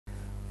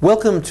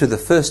Welcome to the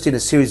first in a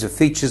series of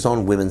features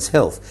on women's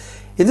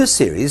health. In this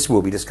series,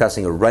 we'll be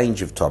discussing a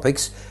range of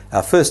topics,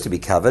 our first to be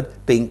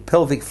covered being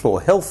pelvic floor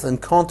health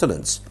and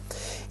continence.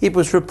 It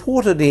was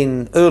reported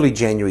in early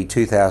January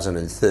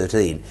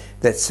 2013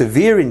 that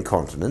severe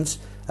incontinence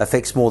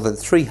affects more than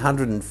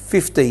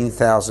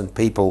 315,000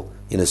 people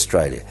in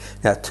Australia.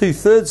 Now,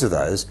 two-thirds of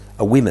those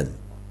are women.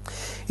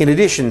 In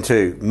addition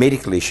to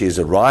medical issues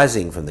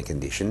arising from the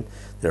condition,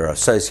 there are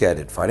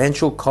associated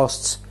financial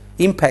costs,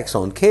 impacts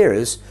on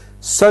carers,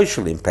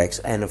 social impacts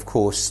and, of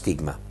course,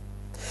 stigma.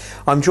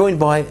 I'm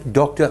joined by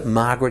Dr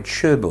Margaret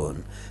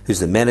Sherburn, who's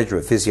the Manager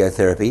of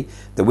Physiotherapy,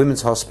 the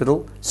Women's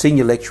Hospital,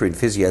 Senior Lecturer in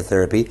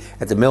Physiotherapy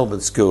at the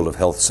Melbourne School of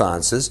Health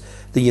Sciences,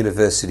 the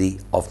University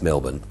of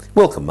Melbourne.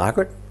 Welcome,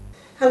 Margaret.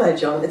 Hello,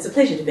 John. It's a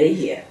pleasure to be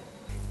here.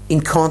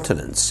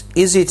 Incontinence,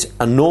 is it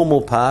a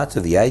normal part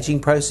of the ageing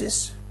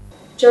process?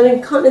 John,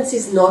 incontinence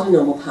is not a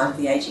normal part of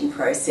the ageing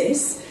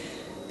process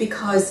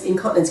because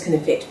incontinence can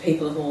affect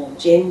people of all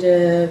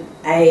gender,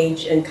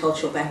 age and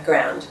cultural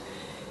background.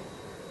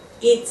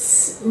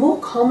 It's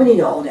more common in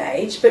old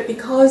age, but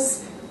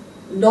because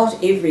not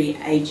every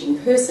ageing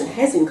person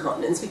has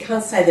incontinence, we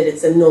can't say that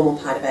it's a normal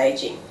part of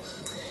ageing.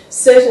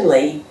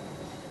 Certainly,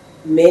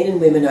 men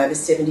and women over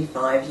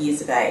 75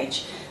 years of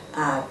age,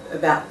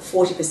 about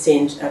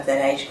 40% of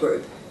that age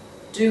group,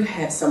 do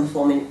have some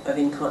form of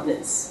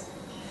incontinence.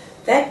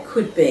 That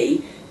could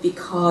be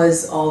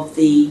because of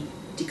the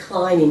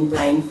decline in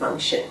brain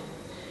function.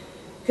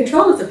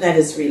 Control of the bladder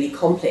is really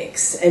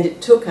complex, and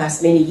it took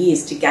us many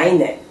years to gain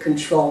that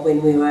control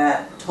when we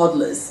were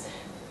toddlers,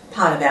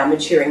 part of our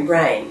maturing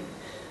brain.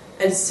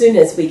 And as soon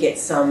as we get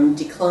some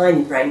decline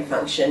in brain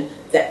function,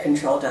 that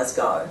control does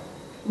go.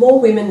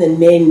 More women than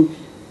men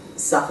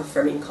suffer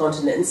from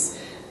incontinence,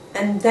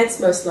 and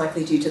that's most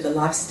likely due to the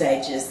life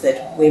stages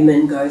that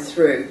women go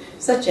through,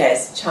 such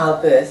as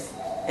childbirth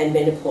and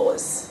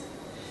menopause,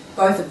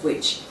 both of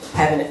which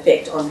have an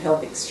effect on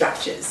pelvic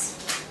structures.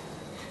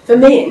 For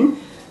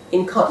men,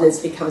 incontinence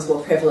becomes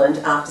more prevalent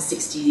after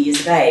 60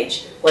 years of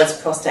age,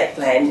 once prostate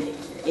gland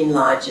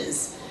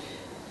enlarges,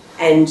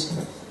 and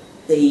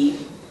the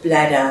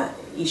bladder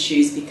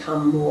issues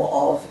become more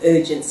of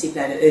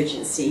bladder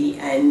urgency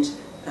and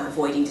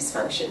voiding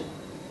dysfunction.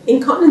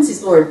 Incontinence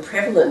is more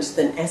prevalent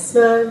than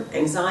asthma,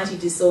 anxiety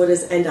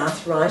disorders and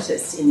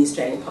arthritis in the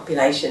Australian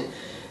population,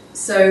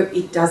 so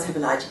it does have a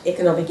large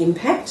economic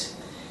impact,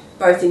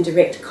 both in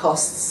direct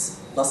costs,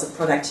 loss of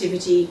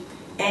productivity,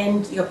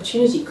 and the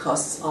opportunity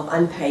costs of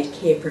unpaid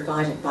care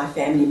provided by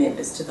family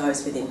members to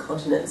those with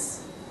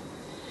incontinence.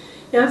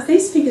 Now, if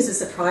these figures are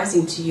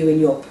surprising to you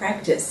in your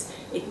practice,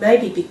 it may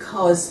be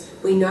because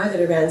we know that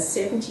around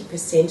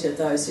 70% of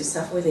those who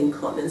suffer with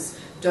incontinence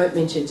don't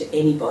mention it to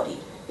anybody,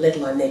 let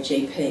alone their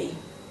GP.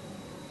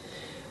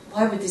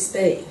 Why would this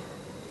be?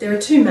 There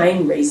are two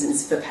main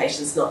reasons for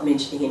patients not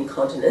mentioning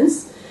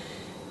incontinence.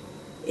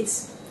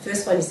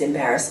 First one is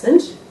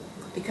embarrassment,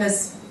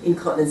 because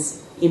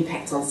incontinence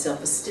impacts on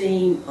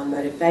self-esteem, on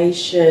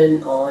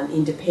motivation, on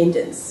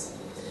independence.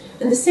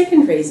 And the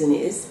second reason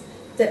is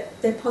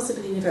that they're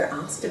possibly never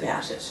asked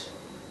about it.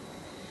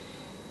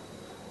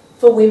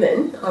 For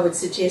women, I would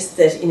suggest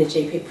that in a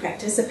GP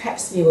practice, a pap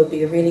smear would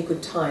be a really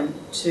good time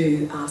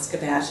to ask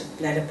about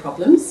bladder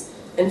problems,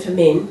 and for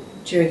men,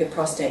 during a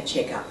prostate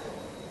checkup.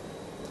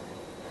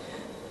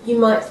 You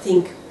might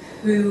think,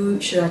 who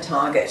should I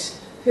target?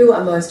 Who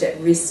are most at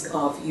risk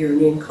of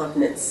urinary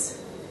incontinence?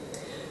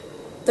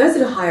 Those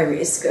at a higher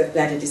risk of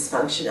bladder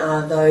dysfunction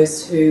are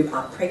those who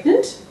are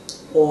pregnant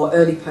or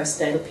early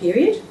postnatal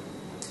period,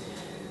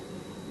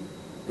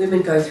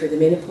 women go through the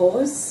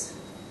menopause,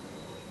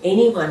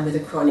 anyone with a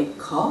chronic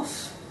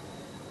cough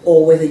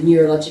or with a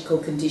neurological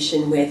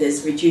condition where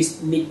there's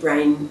reduced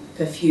midbrain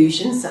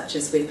perfusion, such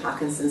as with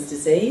Parkinson's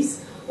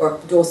disease, or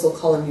dorsal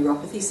column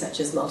neuropathy, such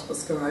as multiple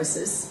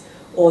sclerosis,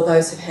 or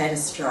those who've had a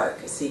stroke,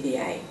 a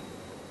CVA.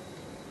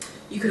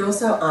 You could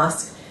also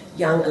ask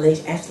young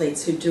elite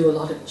athletes who do a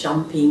lot of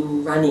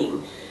jumping,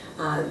 running.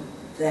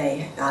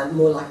 They are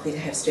more likely to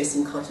have stress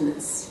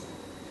incontinence.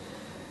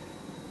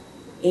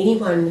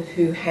 Anyone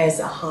who has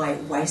a high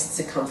waist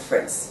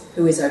circumference,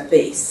 who is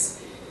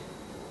obese,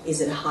 is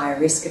at a higher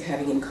risk of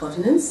having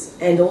incontinence,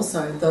 and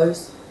also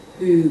those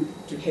who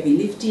do heavy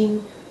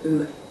lifting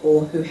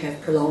or who have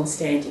prolonged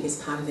standing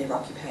as part of their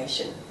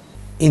occupation.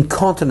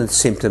 Incontinence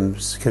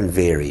symptoms can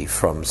vary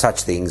from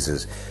such things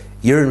as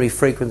urinary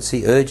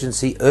frequency,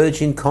 urgency,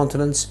 urge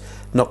incontinence,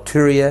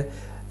 nocturia,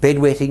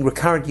 bedwetting,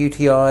 recurrent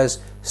UTIs,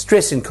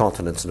 stress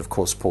incontinence and of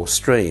course poor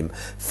stream.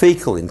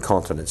 Fecal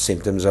incontinence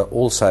symptoms are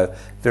also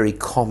very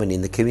common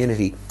in the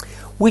community.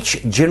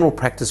 Which general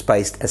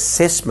practice-based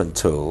assessment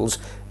tools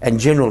and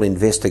general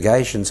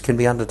investigations can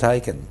be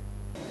undertaken?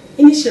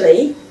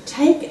 Initially,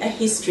 take a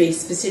history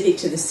specific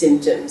to the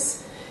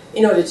symptoms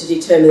in order to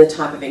determine the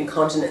type of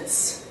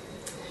incontinence.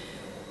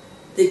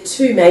 The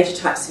two major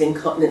types of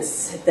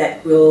incontinence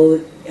that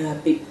will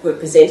be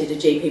presented at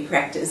GP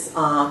practice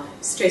are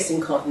stress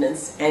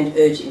incontinence and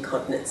urge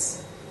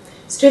incontinence.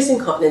 Stress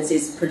incontinence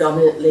is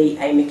predominantly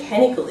a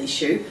mechanical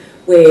issue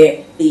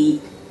where the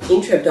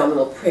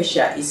intra-abdominal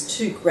pressure is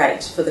too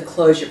great for the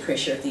closure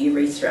pressure of the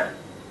urethra.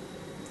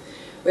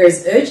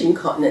 Whereas urge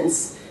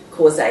incontinence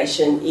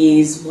causation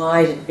is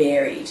wide and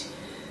varied.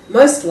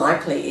 Most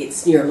likely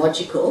it's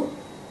neurological,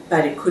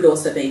 but it could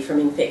also be from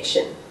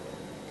infection.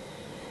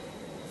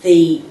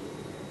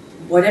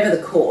 Whatever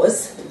the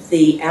cause,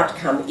 the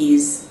outcome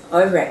is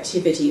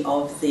overactivity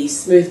of the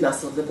smooth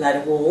muscle of the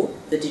bladder wall,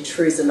 the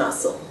detrusor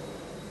muscle,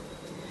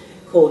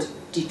 called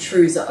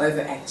detrusor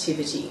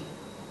overactivity.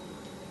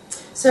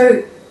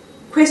 So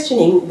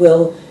questioning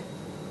will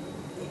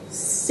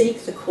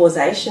seek the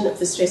causation of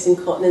the stress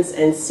incontinence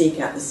and seek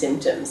out the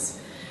symptoms.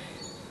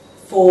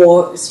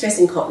 For stress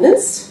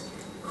incontinence,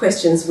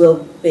 questions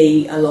will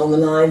be along the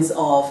lines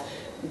of,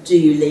 do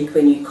you leak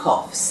when you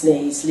cough,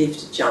 sneeze,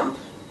 lift, jump,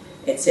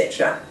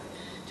 etc.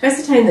 To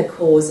ascertain the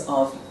cause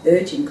of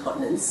urge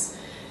incontinence,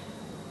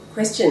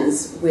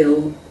 questions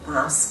will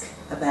ask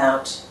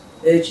about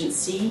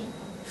urgency,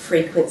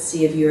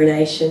 frequency of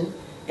urination,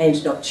 and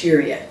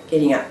nocturia,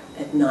 getting up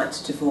at night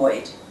to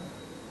void.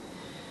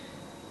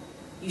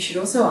 You should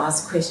also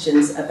ask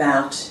questions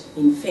about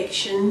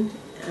infection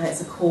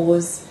as a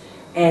cause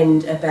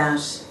and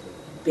about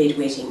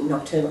bedwetting,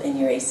 nocturnal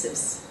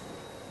enuresis.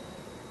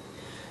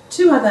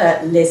 Two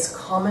other less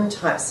common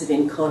types of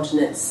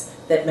incontinence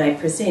that may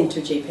present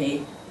to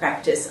GP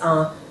practice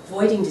are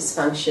voiding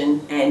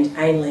dysfunction and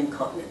anal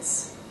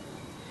incontinence.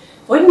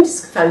 Voiding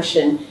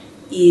dysfunction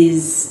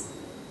is,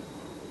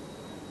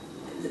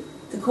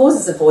 the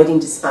causes of voiding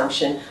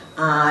dysfunction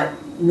are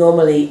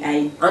normally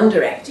an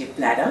underactive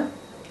bladder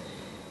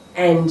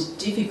and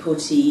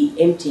difficulty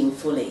emptying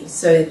fully.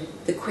 So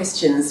the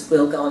questions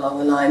will go along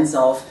the lines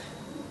of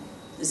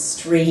the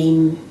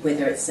stream,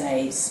 whether it's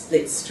a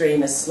split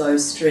stream, a slow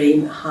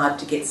stream, hard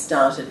to get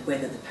started,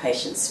 whether the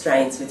patient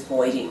strains with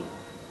voiding.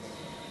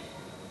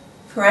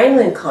 For anal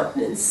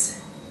incontinence,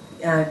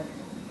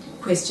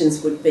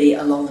 questions would be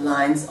along the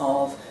lines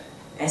of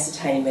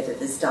ascertaining whether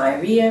there's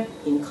diarrhoea,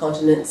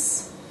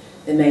 incontinence,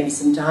 there may be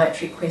some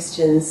dietary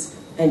questions,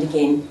 and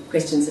again,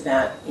 questions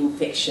about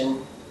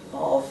infection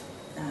of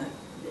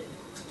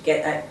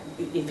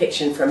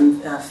infection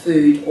from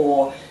food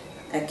or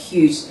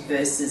acute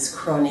versus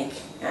chronic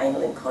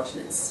anal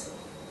incontinence.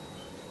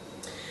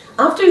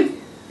 After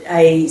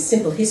a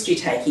simple history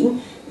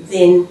taking,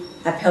 then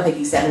a pelvic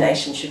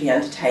examination should be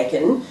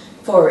undertaken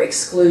for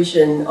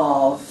exclusion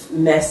of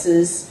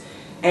masses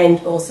and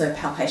also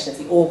palpation of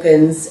the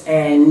organs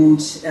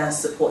and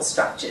support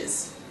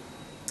structures.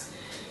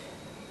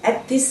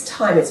 At this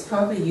time, it's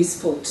probably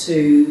useful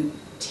to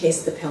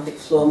test the pelvic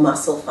floor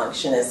muscle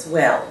function as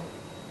well,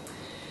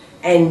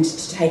 and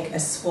to take a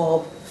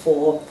swab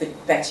for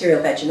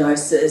bacterial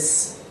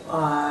vaginosis,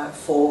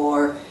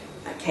 for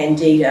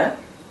candida,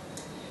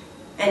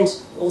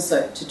 and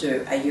also to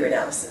do a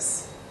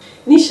urinalysis.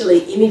 Initially,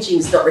 imaging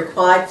is not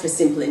required for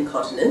simple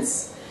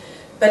incontinence,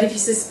 but if you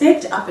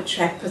suspect upper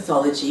tract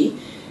pathology,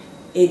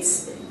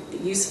 it's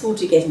useful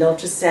to get an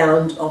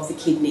ultrasound of the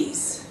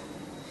kidneys.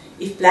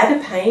 If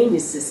bladder pain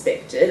is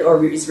suspected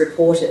or is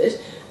reported,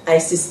 a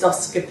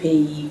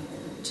cystoscopy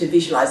to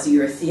visualise the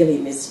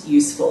urothelium is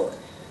useful.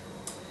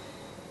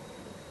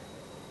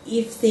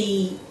 If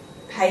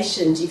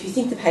you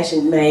think the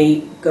patient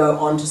may go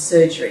on to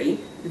surgery,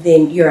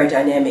 then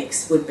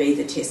urodynamics would be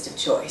the test of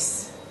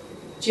choice.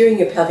 During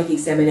your pelvic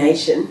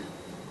examination,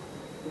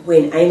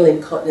 when anal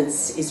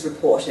incontinence is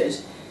reported,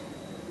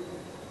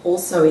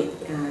 also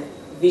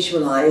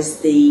visualise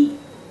the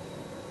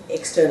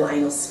external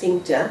anal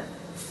sphincter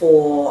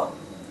for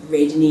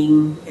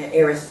reddening,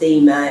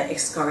 erythema,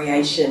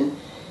 excoriation,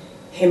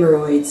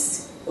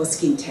 hemorrhoids or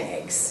skin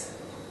tags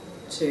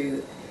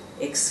to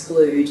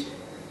exclude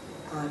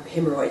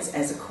hemorrhoids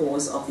as a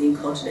cause of the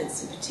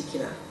incontinence in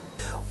particular.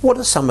 What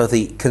are some of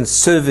the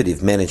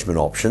conservative management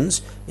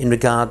options in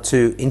regard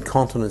to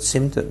incontinence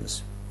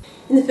symptoms?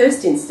 In the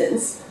first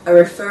instance, a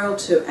referral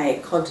to a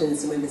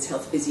continence and women's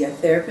health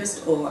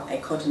physiotherapist or a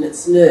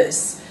continence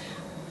nurse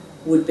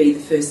would be the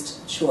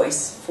first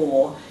choice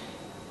for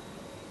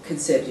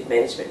conservative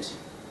management.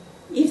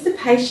 If the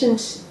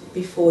patient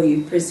before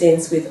you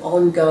presents with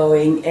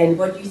ongoing and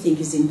what you think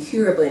is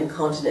incurable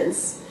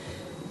incontinence,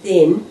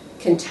 then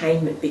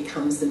containment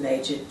becomes the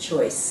major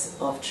choice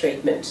of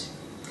treatment.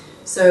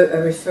 So a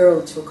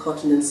referral to a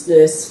continence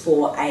nurse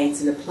for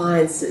aids and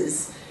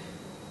appliances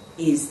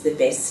is the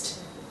best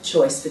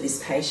choice for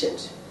this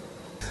patient.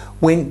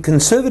 When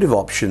conservative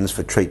options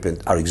for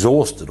treatment are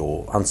exhausted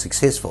or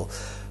unsuccessful,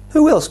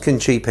 who else can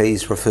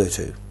GPs refer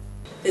to?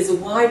 There's a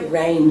wide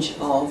range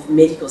of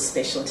medical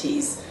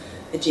specialties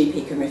a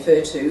GP can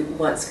refer to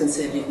once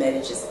conservative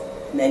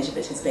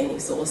management has been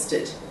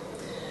exhausted.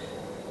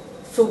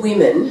 For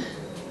women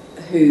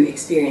who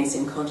experience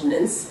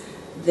incontinence,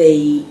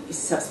 the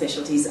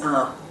subspecialties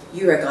are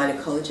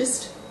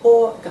urogynecologist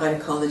or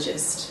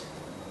gynecologist.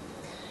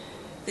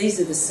 These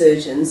are the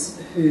surgeons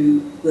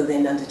who will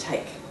then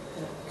undertake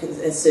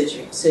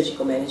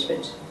surgical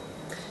management.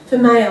 For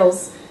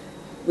males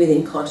with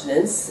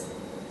incontinence,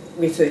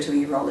 refer to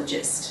a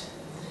urologist.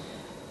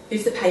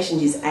 If the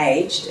patient is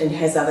aged and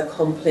has other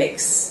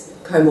complex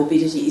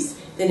comorbidities,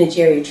 then a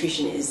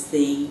geriatrician is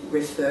the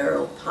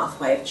referral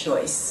pathway of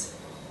choice.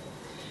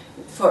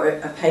 For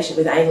a patient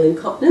with anal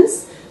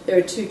incontinence, there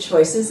are two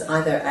choices,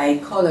 either a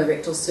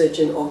colorectal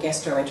surgeon or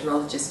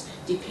gastroenterologist,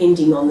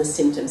 depending on the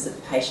symptoms that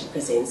the patient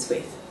presents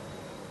with.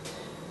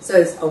 So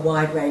it's a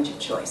wide range of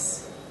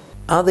choice.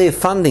 Are there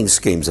funding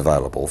schemes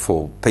available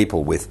for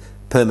people with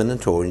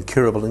permanent or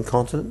incurable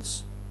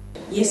incontinence?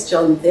 Yes,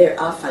 John, there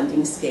are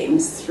funding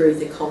schemes through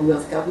the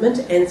Commonwealth Government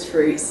and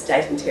through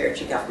state and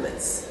territory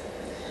governments.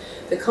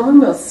 The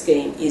Commonwealth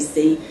scheme is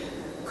the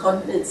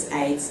Continence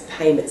Aids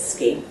Payment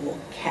Scheme, or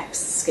CAPS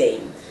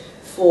scheme,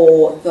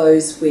 for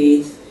those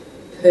with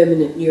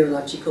permanent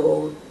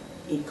neurological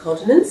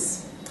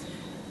incontinence,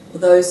 or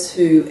those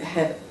who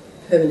have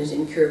permanent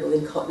incurable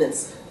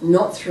incontinence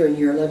not through a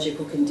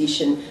neurological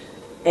condition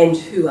and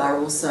who are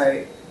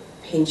also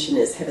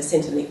pensioners, have a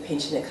Centrelink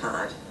pensioner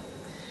card.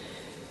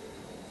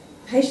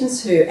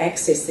 Patients who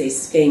access these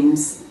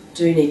schemes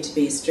do need to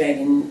be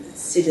Australian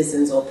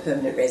citizens or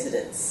permanent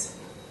residents.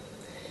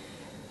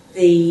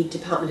 The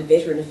Department of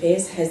Veteran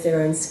Affairs has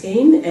their own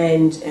scheme,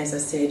 and as I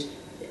said,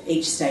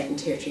 each state and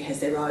territory has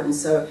their own,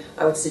 so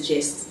I would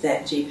suggest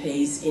that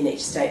GPs in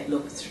each state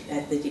look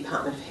at the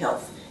Department of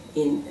Health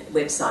in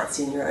websites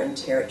in your own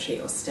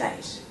territory or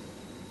state.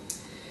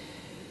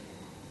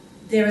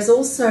 There is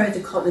also the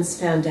Continence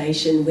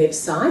Foundation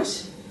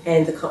website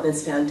and the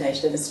Continence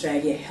Foundation of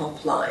Australia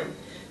helpline.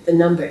 The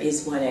number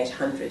is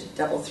 1800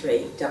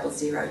 33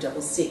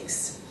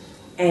 0066,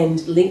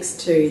 and links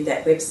to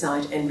that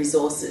website and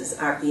resources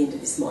are at the end of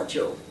this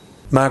module.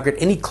 Margaret,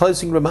 any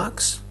closing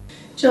remarks?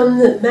 John,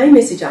 the main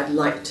message I'd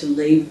like to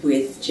leave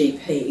with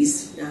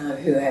GPs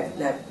who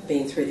have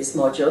been through this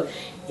module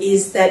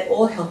is that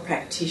all health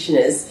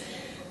practitioners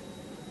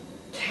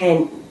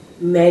can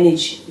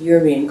manage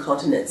urinary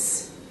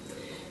incontinence.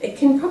 It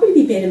can probably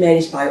be better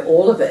managed by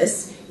all of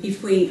us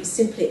if we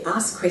simply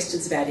ask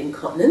questions about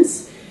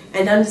incontinence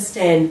and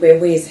understand where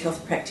we as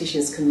health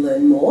practitioners can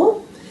learn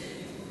more,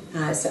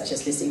 such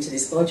as listening to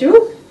this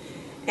module,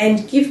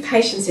 and give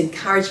patients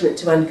encouragement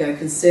to undergo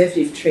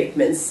conservative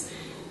treatments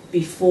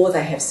before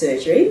they have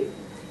surgery,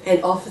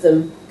 and offer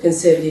them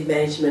conservative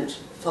management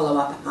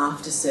follow-up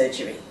after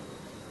surgery.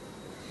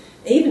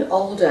 Even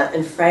older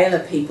and frailer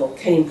people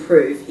can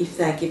improve if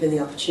they're given the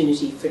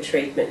opportunity for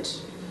treatment.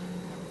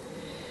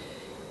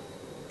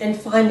 And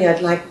finally,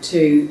 I'd like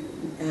to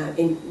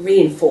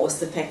reinforce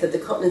the fact that the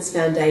Continence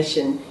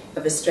Foundation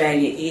of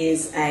Australia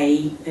is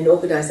an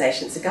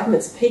organisation. It's the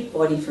government's peak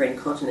body for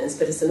incontinence,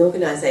 but it's an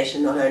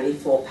organisation not only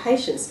for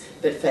patients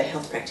but for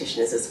health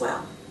practitioners as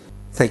well.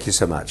 Thank you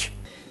so much.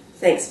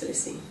 Thanks for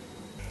listening.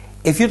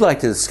 If you'd like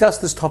to discuss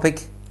this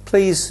topic,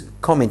 please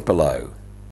comment below.